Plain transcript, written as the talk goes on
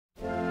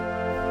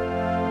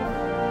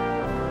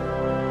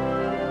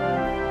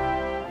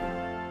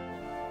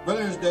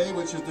Veterans Day,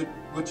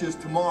 which is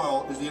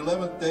tomorrow, is the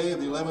 11th day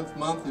of the 11th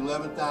month, the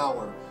 11th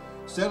hour,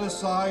 set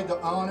aside to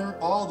honor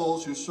all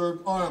those who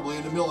served honorably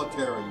in the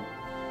military,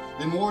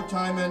 in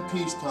wartime and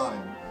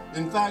peacetime.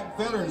 In fact,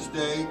 Veterans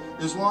Day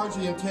is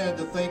largely intended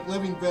to thank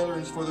living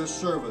veterans for their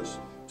service,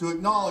 to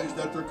acknowledge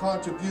that their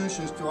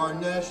contributions to our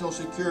national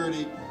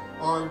security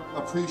are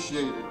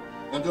appreciated,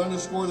 and to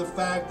underscore the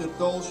fact that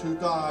those who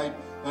died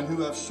and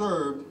who have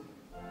served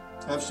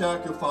have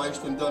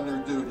sacrificed and done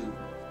their duty.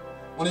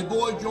 When a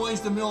boy joins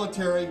the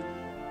military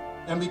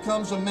and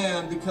becomes a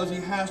man because he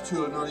has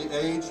to at an early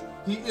age,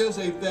 he is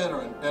a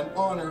veteran, and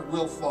honor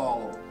will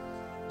follow.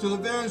 To the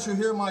veterans who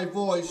hear my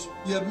voice,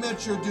 you have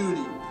met your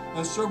duty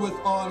and serve with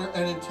honor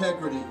and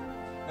integrity.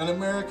 And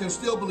Americans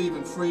still believe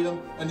in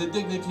freedom and the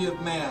dignity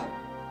of man.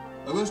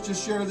 I wish to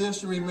share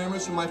this in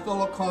remembrance of my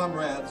fellow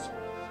comrades.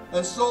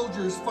 As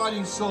soldiers,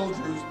 fighting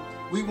soldiers,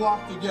 we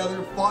walked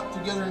together, fought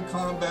together in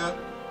combat,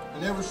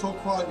 and ever so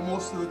quietly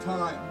most of the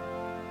time.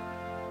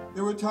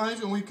 There were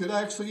times when we could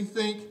actually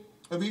think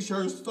of each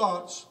other's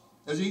thoughts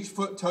as each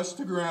foot touched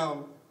the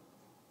ground.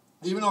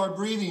 Even our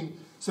breathing,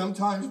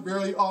 sometimes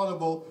barely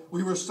audible,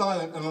 we were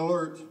silent and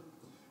alert,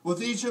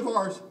 with each of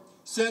our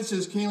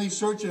senses keenly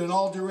searching in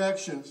all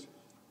directions,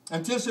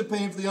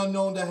 anticipating for the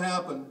unknown to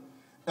happen,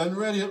 and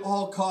ready at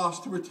all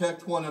costs to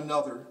protect one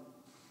another.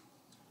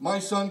 My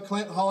son,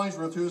 Clint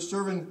Hollingsworth, who is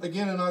serving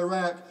again in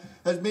Iraq,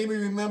 has made me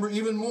remember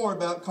even more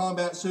about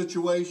combat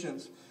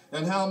situations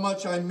and how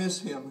much I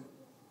miss him.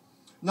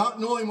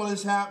 Not knowing what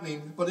is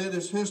happening, but it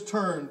is his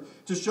turn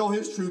to show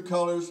his true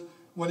colors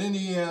when in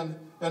the end,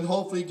 and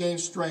hopefully gain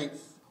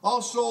strength.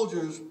 All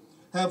soldiers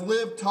have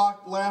lived,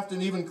 talked, laughed,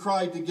 and even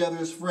cried together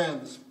as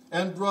friends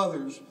and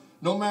brothers.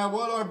 No matter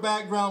what our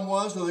background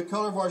was or the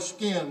color of our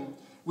skin,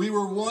 we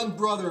were one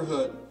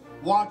brotherhood,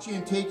 watching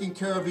and taking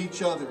care of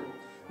each other,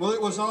 whether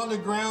it was on the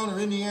ground or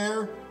in the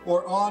air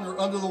or on or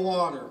under the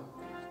water.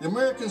 The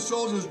American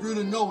soldiers grew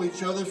to know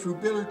each other through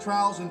bitter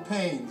trials and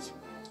pains.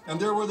 And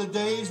there were the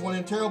days when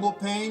in terrible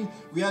pain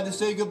we had to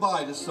say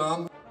goodbye to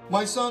some.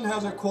 My son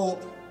has a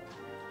quote,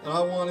 and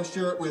I want to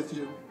share it with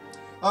you.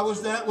 I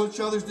was that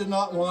which others did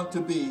not want to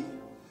be.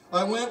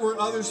 I went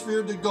where others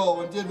feared to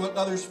go and did what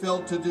others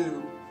failed to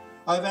do.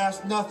 I've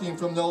asked nothing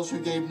from those who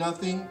gave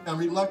nothing and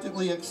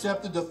reluctantly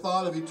accepted the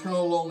thought of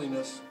eternal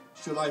loneliness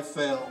should I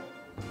fail.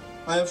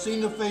 I have seen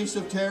the face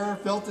of terror,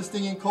 felt the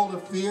stinging cold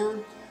of fear,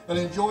 and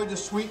enjoyed the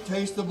sweet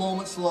taste of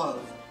moments'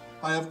 love.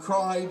 I have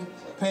cried,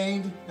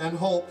 pained, and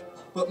hoped,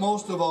 but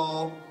most of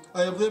all,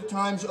 I have lived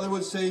times others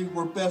would say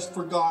were best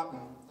forgotten.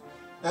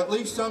 At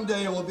least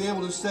someday I will be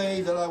able to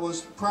say that I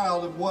was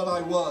proud of what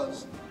I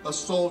was, a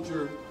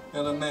soldier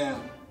and a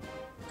man.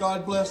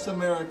 God bless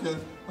America,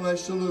 and I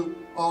salute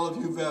all of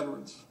you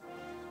veterans.